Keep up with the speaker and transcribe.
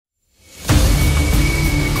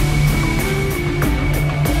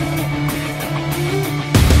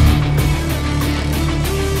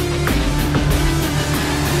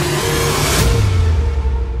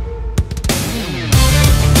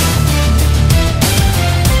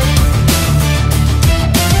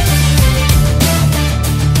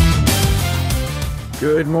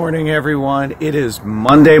Good morning, everyone. It is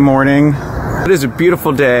Monday morning. It is a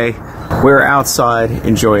beautiful day. We're outside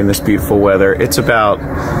enjoying this beautiful weather. It's about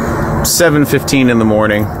 7:15 in the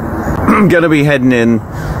morning. I'm going to be heading in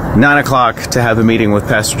 9 o'clock to have a meeting with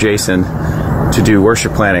Pastor Jason to do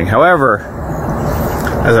worship planning. However,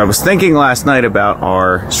 as I was thinking last night about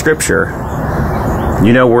our scripture,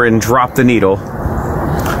 you know, we're in Drop the Needle.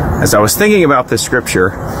 As I was thinking about this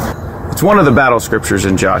scripture, it's one of the battle scriptures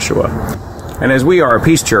in Joshua. And as we are a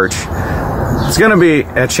peace church, it's going to be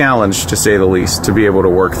a challenge, to say the least, to be able to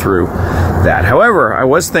work through that. However, I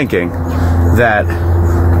was thinking that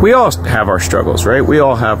we all have our struggles, right? We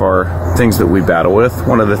all have our things that we battle with.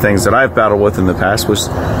 One of the things that I've battled with in the past was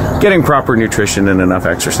getting proper nutrition and enough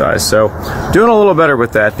exercise. So doing a little better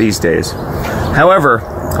with that these days. However,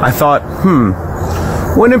 I thought,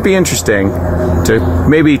 wouldn't it be interesting to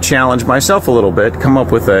maybe challenge myself a little bit, come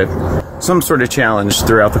up with some sort of challenge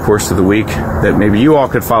throughout the course of the week that maybe you all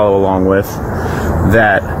could follow along with,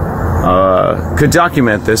 that could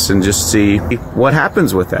document this and just see what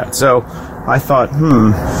happens with that. So I thought,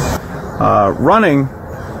 running,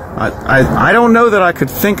 I don't know that I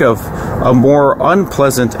could think of a more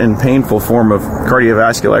unpleasant and painful form of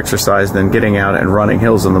cardiovascular exercise than getting out and running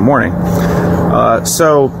hills in the morning.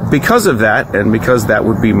 So because of that, and because that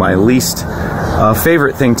would be my least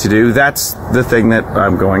favorite thing to do, that's the thing that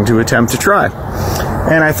I'm going to attempt to try.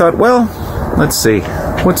 And I thought, well, let's see,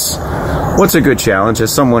 what's a good challenge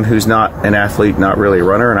as someone who's not an athlete, not really a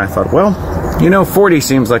runner? And I thought, well, you know, 40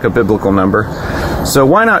 seems like a biblical number, so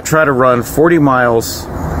why not try to run 40 miles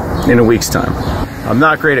in a week's time? I'm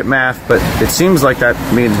not great at math, but it seems like that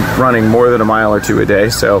means running more than a mile or two a day,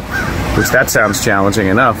 so which that sounds challenging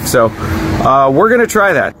enough. So we're going to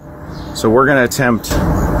try that. So we're going to attempt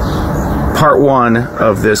part one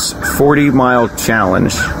of this 40-mile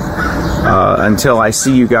challenge until I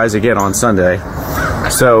see you guys again on Sunday.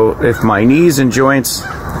 So if my knees and joints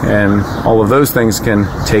and all of those things can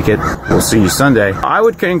take it, we'll see you Sunday. I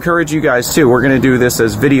would encourage you guys too. We're going to do this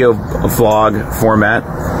as video vlog format.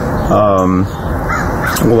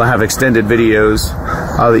 We'll have extended videos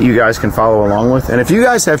that you guys can follow along with. And if you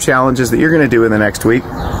guys have challenges that you're going to do in the next week,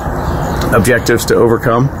 objectives to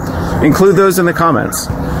overcome, include those in the comments.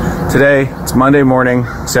 Today, it's Monday morning,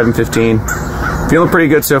 7:15. Feeling pretty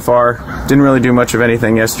good so far. Didn't really do much of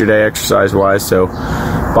anything yesterday exercise-wise, so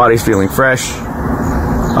body's feeling fresh.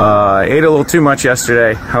 Ate a little too much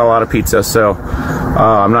yesterday, had a lot of pizza, so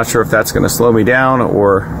I'm not sure if that's going to slow me down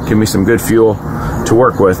or give me some good fuel to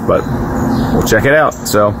work with, but we'll check it out.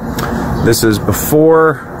 So this is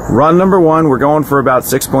before run number one. We're going for about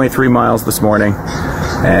 6.3 miles this morning,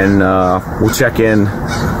 and we'll check in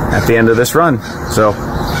at the end of this run. So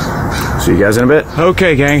see you guys in a bit.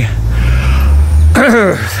 Okay, gang.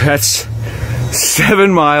 That's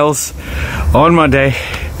 7 miles on Monday.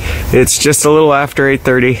 It's just a little after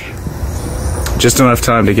 8:30. Just enough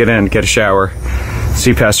time to get in, get a shower,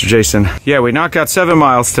 see Pastor Jason. Yeah, we knocked out 7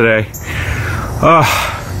 miles today.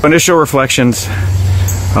 Initial reflections.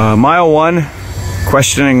 Mile 1,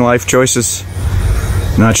 questioning life choices.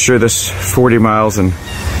 Not sure this 40 miles in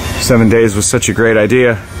 7 days was such a great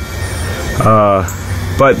idea.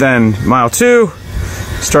 But then mile 2,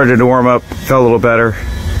 started to warm up, felt a little better,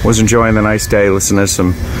 was enjoying the nice day, listening to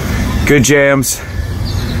some good jams.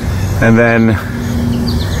 And then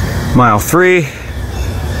mile 3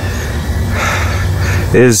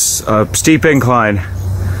 is a steep incline.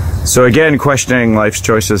 So again, questioning life's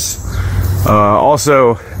choices.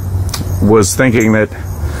 Also was thinking that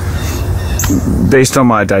based on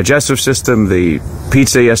my digestive system, the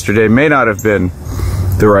pizza yesterday may not have been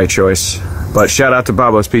the right choice. But shout out to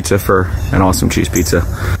Babbo's Pizza for an awesome cheese pizza.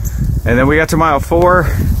 And then we got to mile 4,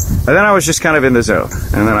 and then I was just kind of in the zone.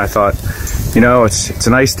 And then I thought, you know, it's a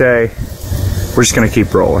nice day. We're just going to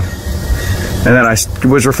keep rolling. And then I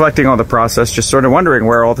was reflecting on the process, just sort of wondering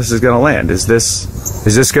where all this is going to land. Is this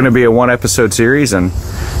going to be a 1-episode series, and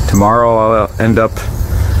tomorrow I'll end up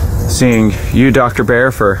seeing you, Dr.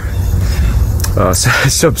 Bear, for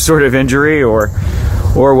some sort of injury, or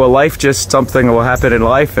will life just, something will happen in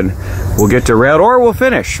life and we'll get derailed, or we'll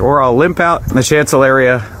finish, or I'll limp out in the chancel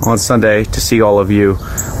area on Sunday to see all of you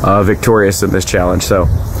victorious in this challenge. So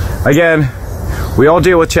again, we all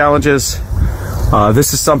deal with challenges.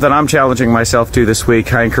 This is something I'm challenging myself to this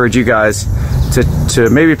week. I encourage you guys to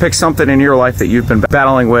maybe pick something in your life that you've been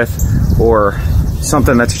battling with, or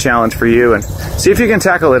something that's a challenge for you, and see if you can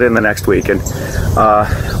tackle it in the next week. And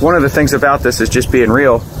one of the things about this is just being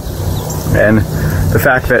real, and the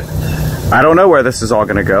fact that I don't know where this is all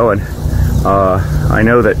going to go. And I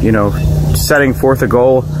know that, you know, setting forth a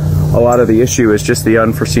goal, a lot of the issue is just the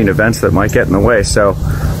unforeseen events that might get in the way. So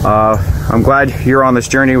I'm glad you're on this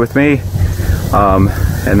journey with me.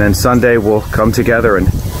 And then Sunday we'll come together and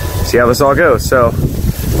see how this all goes. So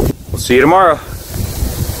we'll see you tomorrow.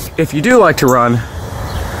 If you do like to run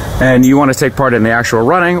and you want to take part in the actual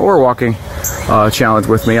running or walking challenge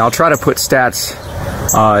with me, I'll try to put stats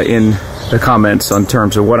in the comments on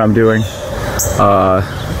terms of what I'm doing.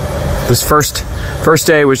 This first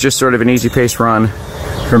day was just sort of an easy pace run.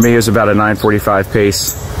 For me, it was about a 9:45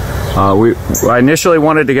 pace. I initially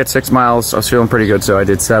wanted to get 6 miles. I was feeling pretty good, so I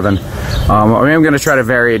did 7. I am going to try to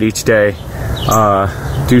vary it each day.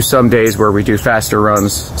 Do some days where we do faster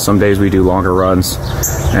runs, some days we do longer runs,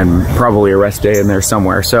 and probably a rest day in there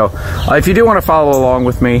somewhere. So if you do want to follow along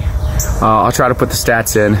with me, I'll try to put the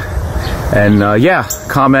stats in. And yeah,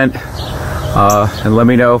 comment and let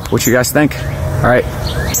me know what you guys think. All right,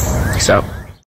 peace out.